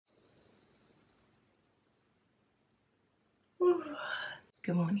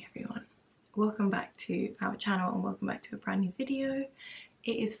Good morning everyone. Welcome back to our channel and welcome back to a brand new video.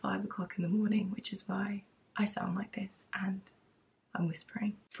 It is 5 o'clock in the morning, which is why I sound like this and I'm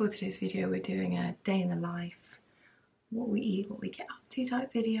whispering. For today's video we're doing a day in the life, what we eat, what we get up to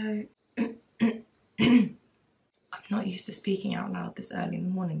type video. I'm not used to speaking out loud this early in the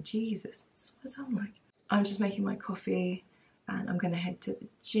morning. Jesus, that's what I sound like. I'm just making my coffee and I'm gonna head to the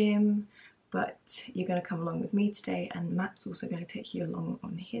gym. But you're going to come along with me today, and Matt's also going to take you along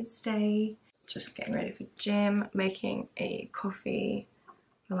on his day. Just getting ready for gym, making a coffee.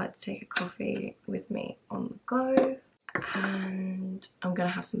 I like to take a coffee with me on the go. And I'm going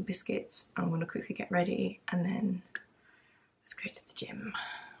to have some biscuits. I'm going to quickly get ready and then let's go to the gym.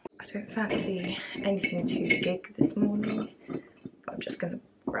 I don't fancy anything too big this morning, but I'm just going to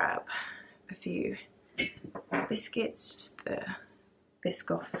grab a few biscuits, just the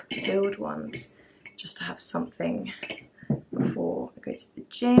Biscoff filled ones, just to have something before I go to the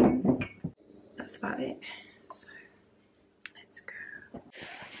gym. That's about it. So let's go.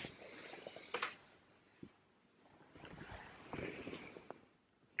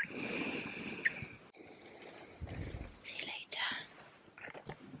 See you later.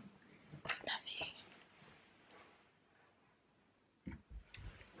 Love you.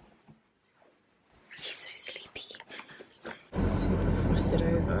 He's so sleepy. Super frosted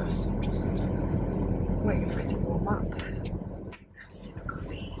over, so I'm just waiting for it to warm up. Have a sip of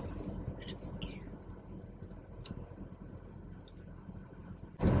coffee and a biscuit.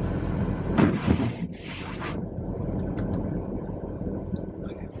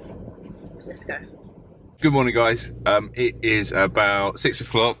 Okay. Let's go. Good morning guys, it is about 6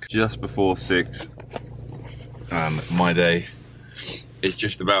 o'clock, just before 6, and my day is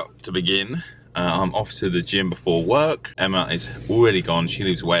just about to begin. I'm off to the gym before work. Emma is already gone. She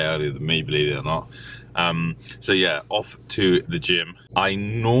leaves way earlier than me, believe it or not. So yeah, off to the gym. I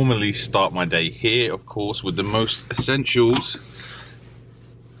normally start my day here, of course, with the most essentials,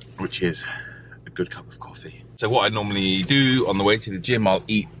 which is a good cup of coffee. So what I normally do on the way to the gym, I'll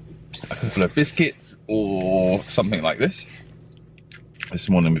eat a couple of biscuits or something like this. This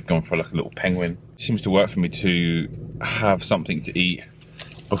morning we've gone for like a little penguin. It seems to work for me to have something to eat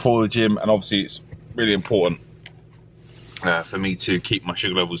before the gym, and obviously it's really important for me to keep my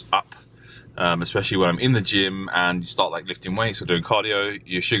sugar levels up, especially when I'm in the gym and you start like lifting weights or doing cardio.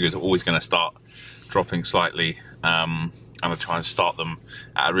 Your sugars are always going to start dropping slightly, and I try and start them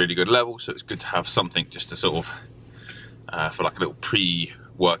at a really good level, so it's good to have something just to sort of for like a little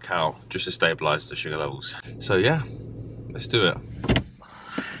pre-workout, just to stabilize the sugar levels. So yeah, let's do it.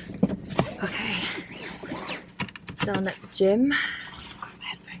 Okay, down at the gym.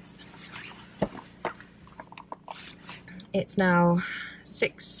 It's now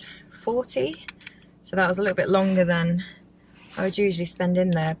 6:40, so that was a little bit longer than I would usually spend in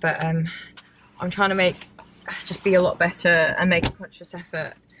there, but I'm trying to just be a lot better and make a conscious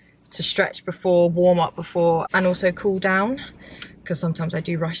effort to stretch before, warm up before, and also cool down, because sometimes I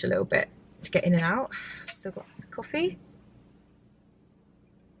do rush a little bit to get in and out. Still got coffee.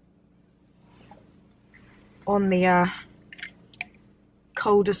 On the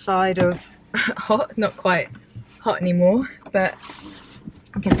colder side of hot, not quite hot anymore, but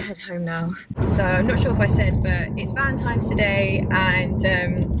I'm gonna head home now. So I'm not sure if I said, but it's Valentine's today, and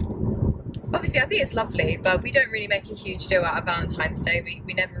obviously I think it's lovely, but we don't really make a huge deal out of Valentine's Day.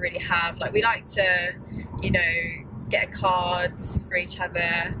 We never really have. Like, we like to, you know, get a card for each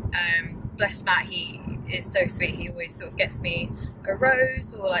other. Bless Matt, he is so sweet. He always sort of gets me a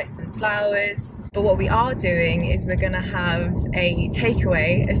rose or like some flowers. But what we are doing is we're gonna have a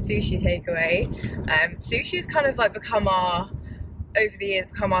takeaway, a sushi takeaway. Sushi has kind of like become over the years,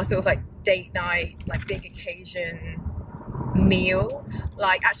 sort of like date night, like big occasion meal.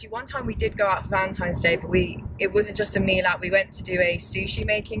 Like, actually one time we did go out for Valentine's Day, but it wasn't just a meal out. We went to do a sushi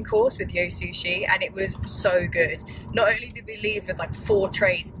making course with Yo Sushi, and it was so good. Not only did we leave with like 4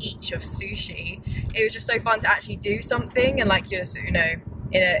 trays each of sushi, it was just so fun to actually do something, and like, you're, you know,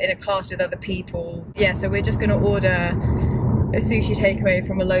 in a class with other people. Yeah, so we're just gonna order a sushi takeaway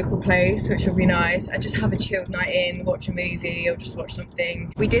from a local place, which will be nice, and just have a chilled night in, watch a movie or just watch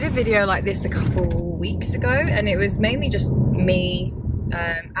something. We did a video like this a couple weeks ago, and it was mainly just me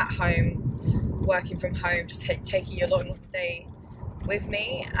at home, working from home, just taking you along the day with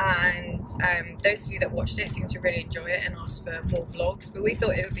me, and those of you that watched it seemed to really enjoy it and asked for more vlogs. But we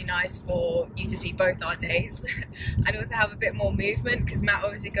thought it would be nice for you to see both our days and also have a bit more movement, because Matt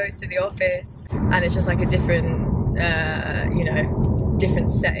obviously goes to the office and it's just like a different you know, different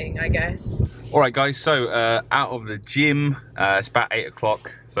setting, I guess. Alright guys, so out of the gym, it's about 8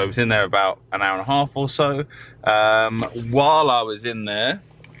 o'clock, so I was in there about an hour and a half or so. While I was in there,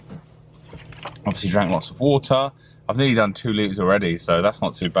 obviously drank lots of water. I've nearly done 2 litres already, so that's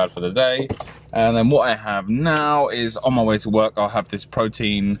not too bad for the day. And then what I have now is, on my way to work, I'll have this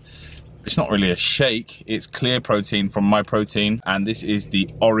protein. It's not really a shake, it's clear protein from My Protein, and this is the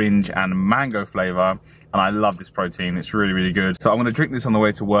orange and mango flavour, and I love this protein, it's really, really good. So I'm gonna drink this on the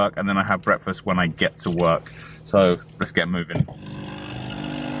way to work, and then I have breakfast when I get to work. So let's get moving.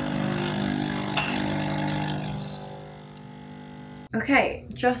 Okay,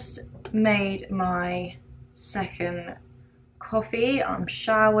 just made my second coffee. I'm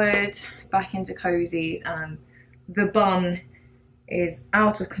showered, back into cozies, and the bun is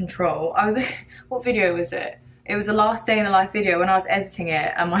out of control. I was like, what video was it? It was the last day in the life video when I was editing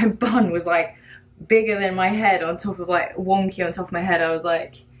it, and my bun was like bigger than my head on top of, like, wonky on top of my head. I was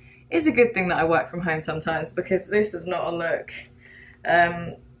like, it's a good thing that I work from home sometimes, because this is not a look.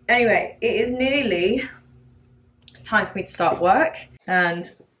 Anyway, it is nearly time for me to start work, and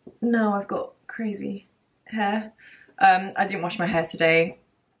now I've got crazy hair. I didn't wash my hair today,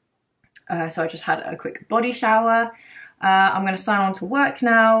 so I just had a quick body shower. I'm gonna sign on to work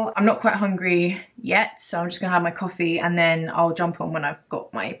now. I'm not quite hungry yet, so I'm just gonna have my coffee and then I'll jump on when I've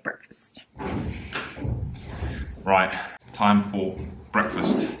got my breakfast. Right, time for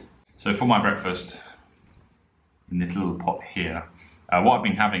breakfast. So for my breakfast, in this little pot here, what I've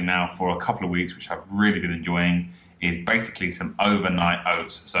been having now for a couple of weeks, which I've really been enjoying, is basically some overnight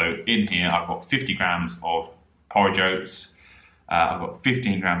oats. So in here, I've got 50 grams of porridge oats, I've got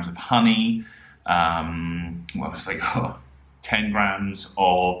 15 grams of honey, what else have I got? 10 grams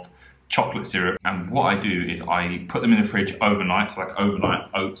of chocolate syrup. And what I do is I put them in the fridge overnight, so like overnight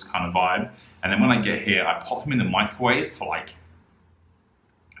oats kind of vibe. And then when I get here, I pop them in the microwave for like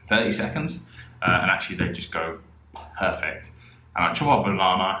 30 seconds. And actually they just go perfect. And I chop up a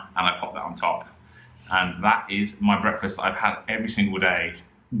banana and I pop that on top. And that is my breakfast that I've had every single day,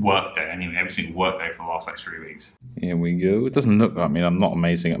 work day, anyway, every single work day for the last like 3 weeks. Here we go. It doesn't look, I mean, I'm not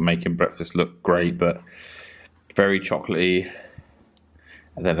amazing at making breakfast look great, but very chocolatey.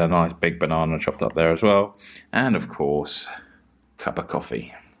 And then a nice big banana chopped up there as well. And of course, cup of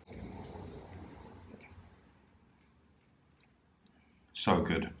coffee. So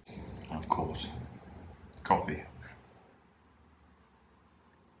good. And of course, coffee.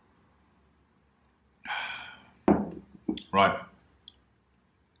 Right,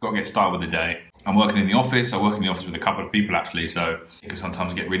 got to get started with the day. I'm working in the office. I work in the office with a couple of people actually, so it can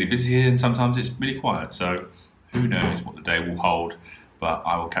sometimes get really busy here and sometimes it's really quiet. So who knows what the day will hold, but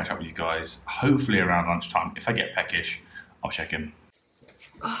I will catch up with you guys hopefully around lunchtime. If I get peckish, I'll check in.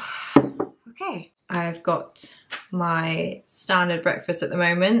 Okay, I've got my standard breakfast at the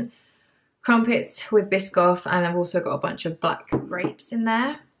moment. Crumpets with Biscoff, and I've also got a bunch of black grapes in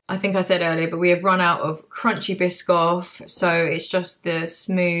there. I think I said earlier, but we have run out of crunchy Biscoff, so it's just the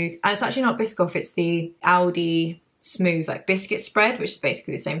smooth, and it's actually not Biscoff, it's the Aldi smooth like biscuit spread, which is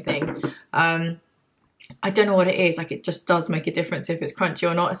basically the same thing. I don't know what it is, like it just does make a difference if it's crunchy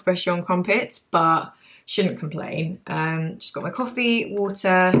or not, especially on crumpets, but shouldn't complain. Just got my coffee,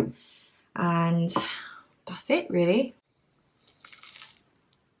 water, and that's it really.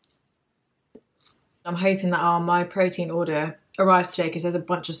 I'm hoping that our My Protein order arrives today, because there's a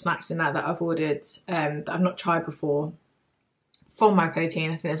bunch of snacks in that I've ordered that I've not tried before from My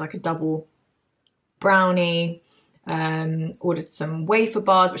Protein. I think there's like a double brownie, ordered some wafer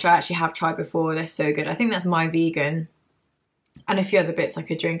bars, which I actually have tried before, they're so good. I think that's My Vegan, and a few other bits I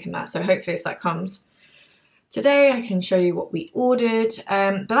could drink in that, so hopefully if that comes today I can show you what we ordered.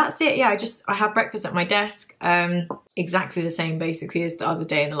 But that's it. Yeah, I have breakfast at my desk, exactly the same basically as the other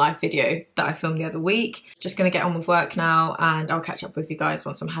day in the live video that I filmed the other week. Just gonna get on with work now, and I'll catch up with you guys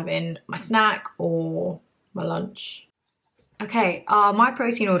once I'm having my snack or my lunch. Okay, our My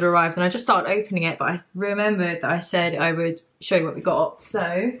Protein order arrived and I just started opening it, but I remembered that I said I would show you what we got.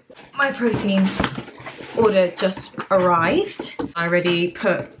 So My Protein order just arrived. I already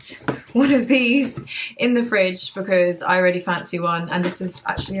put one of these in the fridge because I already fancy one, and this is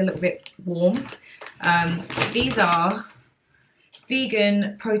actually a little bit warm. These are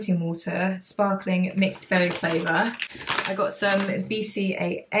vegan protein water, sparkling mixed berry flavour. I got some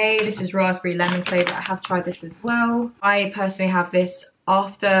BCAA, this is raspberry lemon flavour. I have tried this as well. I personally have this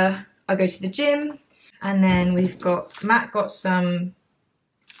after I go to the gym. And then we've got, Matt got some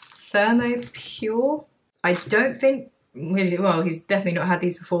Thermo Pure. I don't think, well, he's definitely not had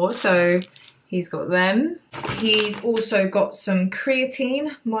these before, so he's got them. He's also got some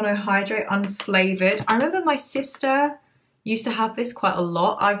creatine monohydrate unflavoured. I remember my sister used to have this quite a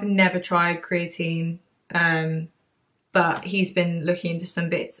lot. I've never tried creatine, but he's been looking into some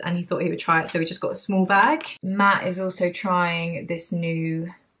bits and he thought he would try it, so we just got a small bag. Matt is also trying this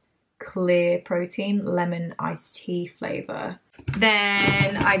new clear protein lemon iced tea flavour.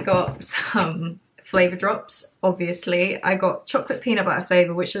 Then I got some flavour drops, obviously. I got chocolate peanut butter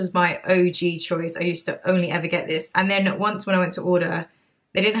flavour, which was my OG choice. I used to only ever get this. And then once when I went to order,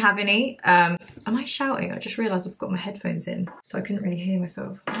 they didn't have any. Am I shouting? I just realised I've got my headphones in, so I couldn't really hear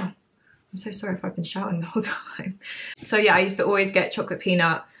myself. Oh, I'm so sorry if I've been shouting the whole time. So yeah, I used to always get chocolate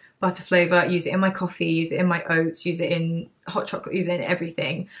peanut butter flavour, use it in my coffee, use it in my oats, use it in hot chocolate, use it in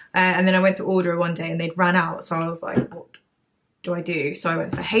everything. And then I went to order one day and they'd ran out, so I was like, what do I do? So I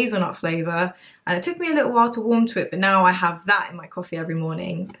went for hazelnut flavour, and it took me a little while to warm to it, but now I have that in my coffee every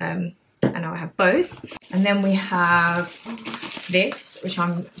morning. And now I have both. And then we have this, which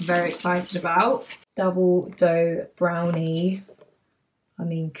I'm very excited about. Double dough brownie. I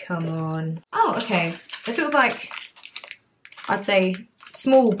mean, come on. Oh, okay. It's sort of like, I'd say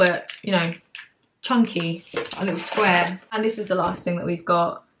small, but, you know, chunky, a little square. And this is the last thing that we've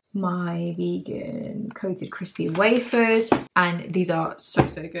got. My vegan coated crispy wafers, and these are so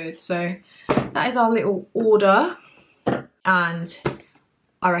good. So that is our little order, and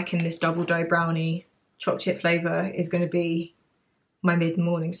I reckon this double dough brownie chocolate chip flavour is going to be my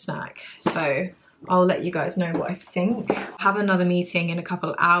mid-morning snack. So I'll let you guys know what I think. I have another meeting in a couple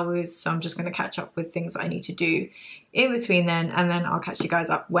of hours, so I'm just going to catch up with things I need to do in between then, and then I'll catch you guys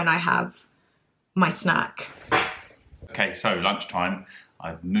up when I have my snack. Okay, so lunchtime.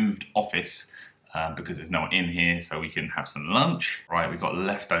 I've moved office because there's no one in here, so we can have some lunch. Right, we got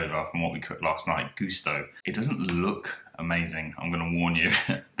leftover from what we cooked last night, gusto. It doesn't look amazing, I'm gonna warn you,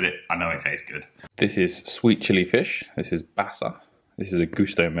 but I know it tastes good. This is sweet chili fish. This is basa. This is a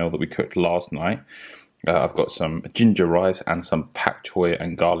gusto meal that we cooked last night. I've got some ginger rice and some pak choy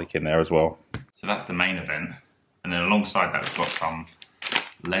and garlic in there as well. So that's the main event. And then alongside that, we've got some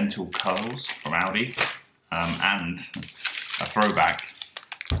lentil curls from Aldi and a throwback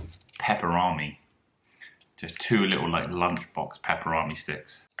pepperami, just two little like lunchbox pepperami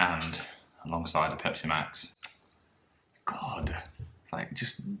sticks, and alongside a Pepsi Max. God, like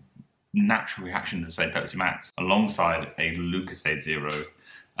just natural reaction to say Pepsi Max alongside a Lucozade Zero.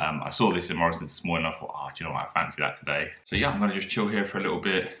 I saw this at Morrison's this morning. I thought, oh, do you know what? I fancy that today. So yeah, I'm gonna just chill here for a little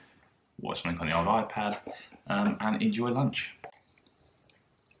bit, watch something on the old iPad, and enjoy lunch.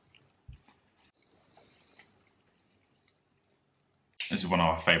 This is one of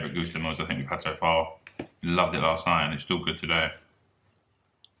our favourite gusto meals I think we've had so far. Loved it last night and it's still good today.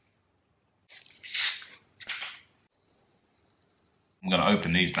 I'm going to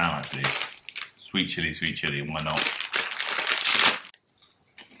open these now actually. Sweet chili, why not?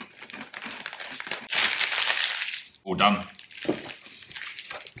 All done.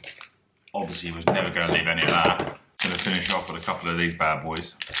 Obviously was never going to leave any of that. Going to finish off with a couple of these bad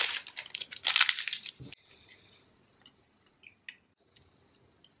boys.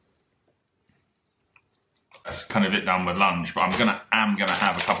 That's kind of it done with lunch, but I'm gonna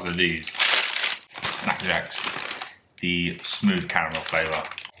have a couple of these Snack Jacks, the smooth caramel flavour.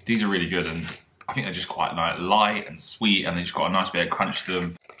 These are really good, and I think they're just quite light and sweet, and they just got a nice bit of crunch to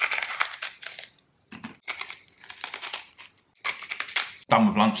them. Done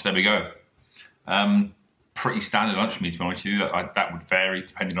with lunch, there we go. Pretty standard lunch for me, to be honest with you. That would vary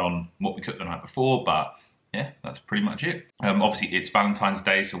depending on what we cooked the night before, but yeah, that's pretty much it. Obviously it's Valentine's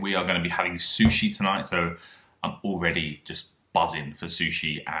Day, so we are going to be having sushi tonight, so I'm already just buzzing for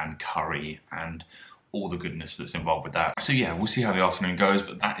sushi and curry and all the goodness that's involved with that. So yeah, we'll see how the afternoon goes,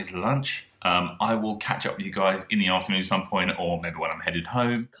 but that is lunch. I will catch up with you guys in the afternoon at some point, or maybe when I'm headed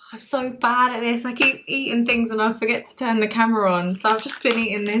home. God, I'm so bad at this. I keep eating things and I forget to turn the camera on. So I've just been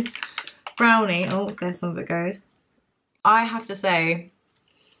eating this brownie. Oh, there some of it goes. I have to say,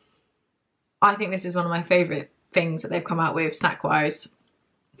 I think this is one of my favourite things that they've come out with snack-wise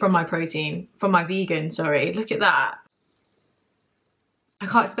from my vegan, sorry. Look at that. I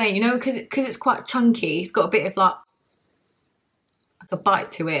can't explain, you know, because it's quite chunky. It's got a bit of like a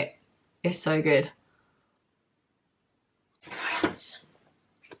bite to it. It's so good. Right.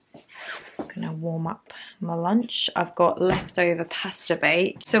 I'm gonna warm up my lunch. I've got leftover pasta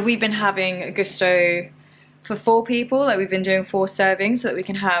bake. So we've been having gusto for 4 people, like we've been doing 4 servings so that we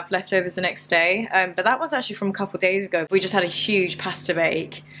can have leftovers the next day. But that one's actually from a couple of days ago. We just had a huge pasta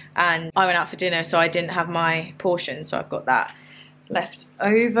bake and I went out for dinner, so I didn't have my portion, so I've got that left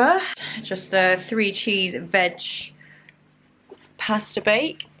over. Just a 3 cheese veg pasta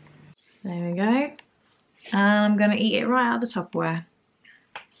bake. There we go. And I'm gonna eat it right out of the Tupperware.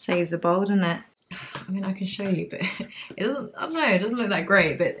 Saves the bowl, doesn't it? I mean, I can show you, but it doesn't, I don't know, it doesn't look that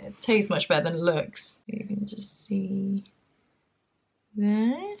great, but it tastes much better than it looks. You can just see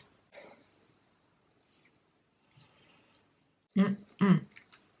there.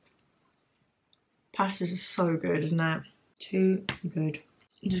 Pastas are so good, isn't it? Too good.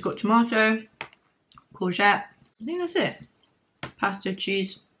 Just got tomato, courgette. I think that's it. Pasta,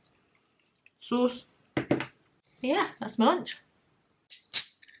 cheese, sauce. Yeah, that's my lunch.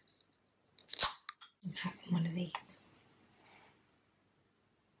 I'm having one of these.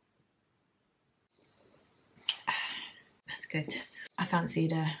 That's good. I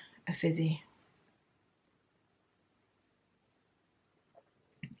fancied a fizzy.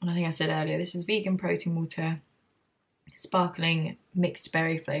 And I think I said earlier, this is vegan protein water, sparkling mixed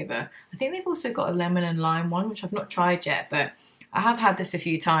berry flavour. I think they've also got a lemon and lime one, which I've not tried yet, but I have had this a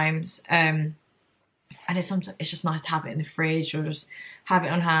few times. And it's just nice to have it in the fridge or just have it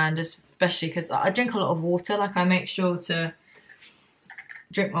on hand, especially because I drink a lot of water. Like, I make sure to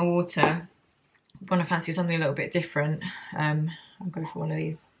drink my water when I fancy something a little bit different. I'll go for one of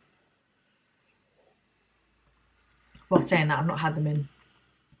these. While saying that, I've not had them in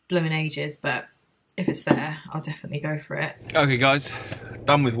blooming ages, but if it's there, I'll definitely go for it. Okay guys,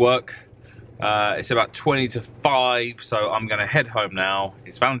 done with work. It's about 20 to 5, so I'm gonna head home now.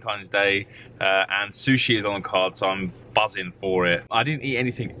 It's Valentine's Day and sushi is on the card, so I'm buzzing for it. I didn't eat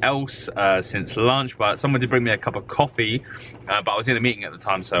anything else since lunch, but someone did bring me a cup of coffee, but I was in a meeting at the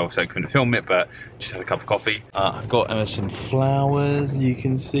time, so I couldn't film it, but just had a cup of coffee. I've got Emma some flowers, you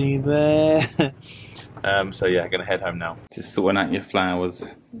can see there. So yeah, gonna head home now. Just sorting out your flowers.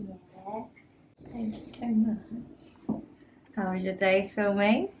 Yeah, thank you so much. How was your day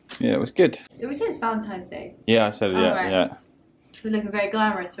filming? Yeah, it was good. It was his Valentine's Day. Yeah, I said yeah, right. yeah. We're looking very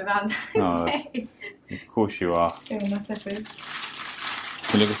glamorous for Valentine's Day. Of course you are. Showing my slippers.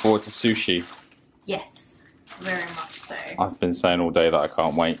 We're looking forward to sushi. Yes, very much so. I've been saying all day that I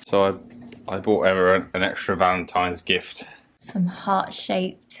can't wait. So I bought Emma an extra Valentine's gift. Some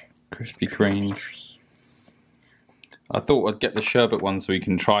heart-shaped Krispy Kremes. I thought I'd get the sherbet one so we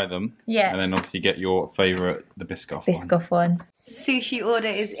can try them. Yeah. And then obviously get your favourite, the Biscoff one. Biscoff one. Sushi order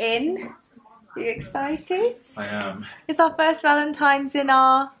is in. Are you excited? I am. It's our first Valentine's in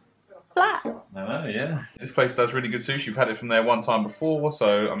our flat. I know, yeah. This place does really good sushi. We've had it from there one time before,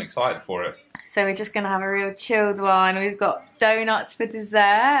 so I'm excited for it. So we're just going to have a real chilled one. We've got donuts for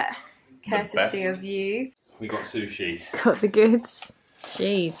dessert, courtesy of you. We got sushi. Got the goods.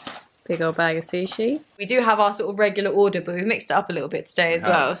 Jeez. Big old bag of sushi. We do have our sort of regular order, but we've mixed it up a little bit today as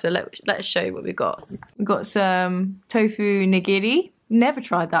well. So let's show you what we got. We got some tofu nigiri. Never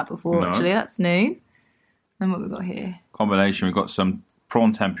tried that before, actually. That's new. And what we got here? Combination. We've got some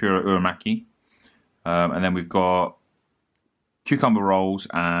prawn tempura uramaki, and then we've got cucumber rolls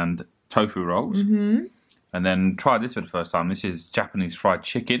and tofu rolls. And then tried this for the first time. This is Japanese fried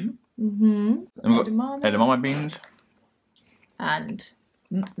chicken. And we've got edamame beans. And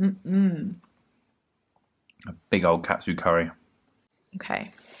a big old katsu curry.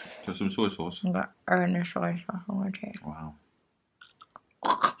 okay. Got some soy sauce. I've got earnest soy sauce on my tea. Wow.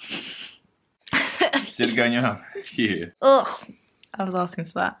 Did it go in your mouth? Yeah. Ugh. I was asking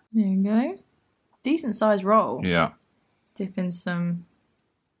for that. There you go. Decent sized roll. Yeah. Dip in some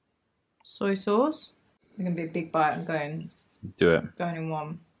soy sauce. It's gonna be a big bite. I'm going in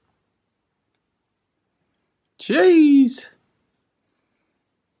one. Jeez.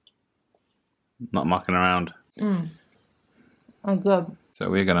 Not mucking around. Oh, good. So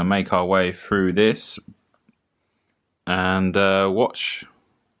we're going to make our way through this and watch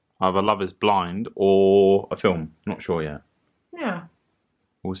either Love is Blind or a film. Not sure yet. Yeah.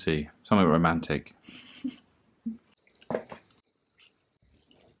 We'll see. Something romantic.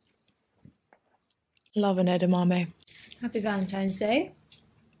 Love an edamame. Happy Valentine's Day.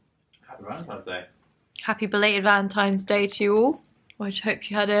 Happy Valentine's Day. Happy belated Valentine's Day to you all. I hope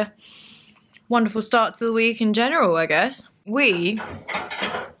you had a wonderful start to the week in general, I guess. This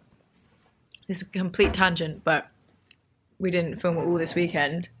is a complete tangent, but we didn't film it all this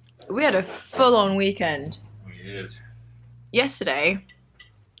weekend. We had a full-on weekend. We did. Yesterday,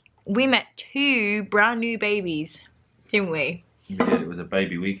 we met 2 brand new babies, didn't we? We did. It was a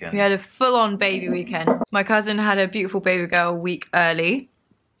baby weekend. We had a full-on baby weekend. My cousin had a beautiful baby girl a week early.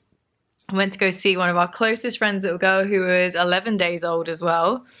 I went to go see one of our closest friends' little girl who was 11 days old as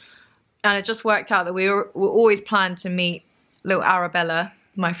well. And it just worked out that we were always planned to meet little Arabella,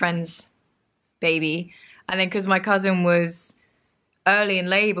 my friend's baby. And then because my cousin was early in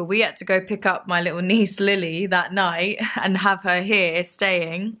labour, we had to go pick up my little niece Lily that night and have her here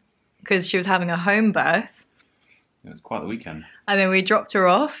staying because she was having a home birth. It was quite the weekend. And then we dropped her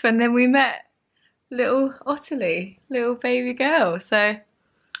off and then we met little Ottilie, little baby girl. So,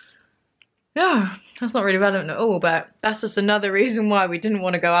 yeah, that's not really relevant at all, but that's just another reason why we didn't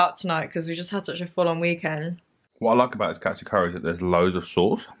want to go out tonight, because we just had such a full-on weekend. What I like about this katsu curry is that there's loads of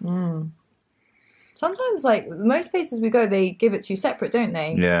sauce. Sometimes, like, most places we go, they give it to you separate, don't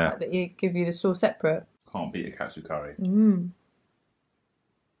they? Yeah. Like, they give you the sauce separate. Can't beat a katsu curry.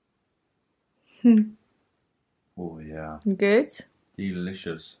 Oh yeah. Good.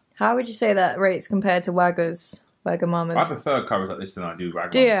 Delicious. How would you say that rates compared to Wagamama's? I prefer curries like this than I do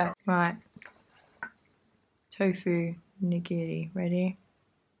Wagamama's. Do you? curry. Right. Tofu nigiri. Ready?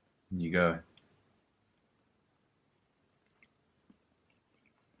 Here you go.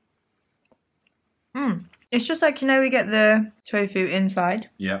 It's just like, you know, we get the tofu inside.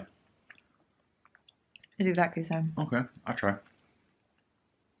 Yeah. It's exactly the same. Okay, I'll try.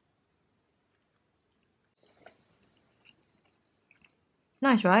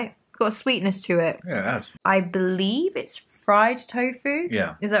 Nice, right? Got a sweetness to it. Yeah, it has. I believe it's fried tofu.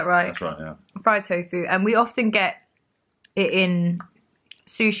 Yeah. Is that right? That's right, yeah. Fried tofu. And we often get it in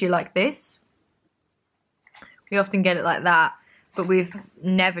sushi like this. We often get it like that. But we've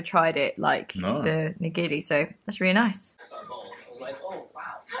never tried it like the nigiri. So that's really nice. I was like, oh,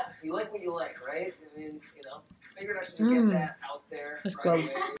 wow. You like what you like, right? I mean, you know, figured I should just get that out there. Let's right go.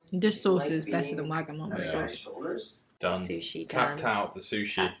 away. This sauce is better than Wagamama's Yeah. sauce. Shoulders. Done. Sushi Tapped done. out the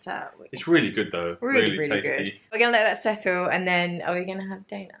sushi. Tapped out. It's really good though. Really tasty. good. We're going to let that settle, and then are we going to have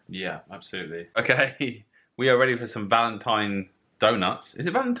donuts? Yeah, absolutely. Okay, we are ready for some Valentine donuts. Is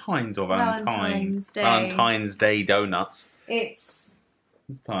it Valentine's or Valentine? Valentine's Day. Valentine's Day donuts. It's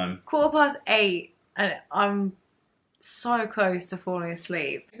Time. 8:15, and I'm so close to falling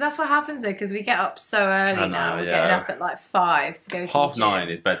asleep. That's what happens though, because we get up so early now. We're getting up at like 5 to go to the gym.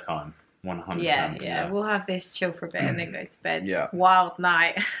 9:30 is bedtime. 100%. Yeah. We'll have this chill for a bit and then go to bed. Yeah. Wild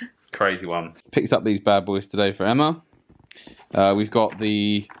night. Crazy one. Picked up these bad boys today for Emma. We've got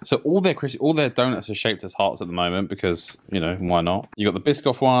all their donuts are shaped as hearts at the moment because, you know, why not? You got the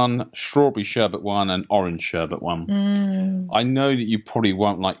Biscoff one, strawberry sherbet one, and orange sherbet one. I know that you probably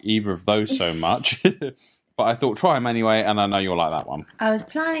won't like either of those so much, but I thought try them anyway, and I know you'll like that one. I was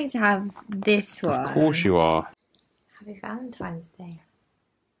planning to have this one. Of course you are. Happy Valentine's Day.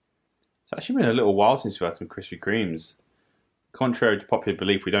 It's actually been a little while since we had some Krispy Kremes. Contrary to popular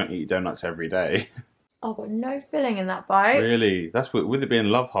belief, we don't eat donuts every day. I've got no filling in that bite. Really? That's with it being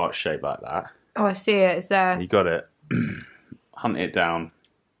love heart shaped like that. Oh, I see it. It's there. You got it. Hunt it down.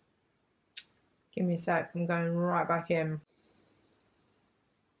 Give me a sec. I'm going right back in.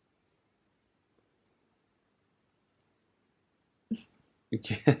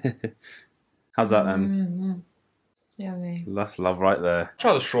 How's that then? Yummy. That's love right there.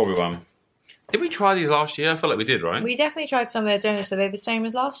 Try the strawberry one. Did we try these last year? I feel like we did, right? We definitely tried some of their donuts. Are they the same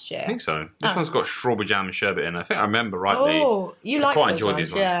as last year? I think so. This one's got strawberry jam and sherbet in. I think I remember rightly. Oh, you like quite those enjoyed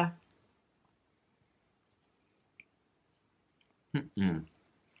ones, these ones. yeah.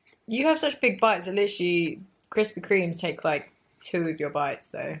 You have such big bites that literally Krispy Kremes take like 2 of your bites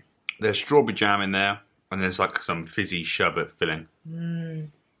though. There's strawberry jam in there, and there's like some fizzy sherbet filling.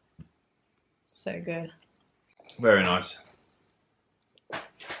 So good. Very nice.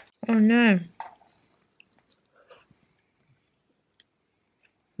 Oh no.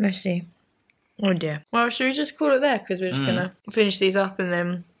 Messy. Oh dear. Well, should we just call it there? Because we're just gonna finish these up and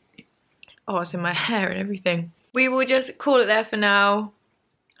then... Oh, it's in my hair and everything. We will just call it there for now.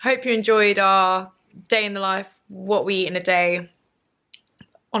 Hope you enjoyed our day in the life, what we eat in a day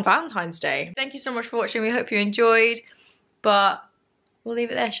on Valentine's Day. Thank you so much for watching. We hope you enjoyed, but we'll leave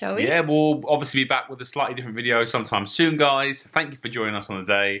it there, shall we? Yeah, we'll obviously be back with a slightly different video sometime soon, guys. Thank you for joining us on the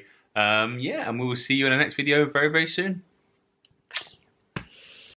day. Yeah, and we will see you in the next video very, very soon.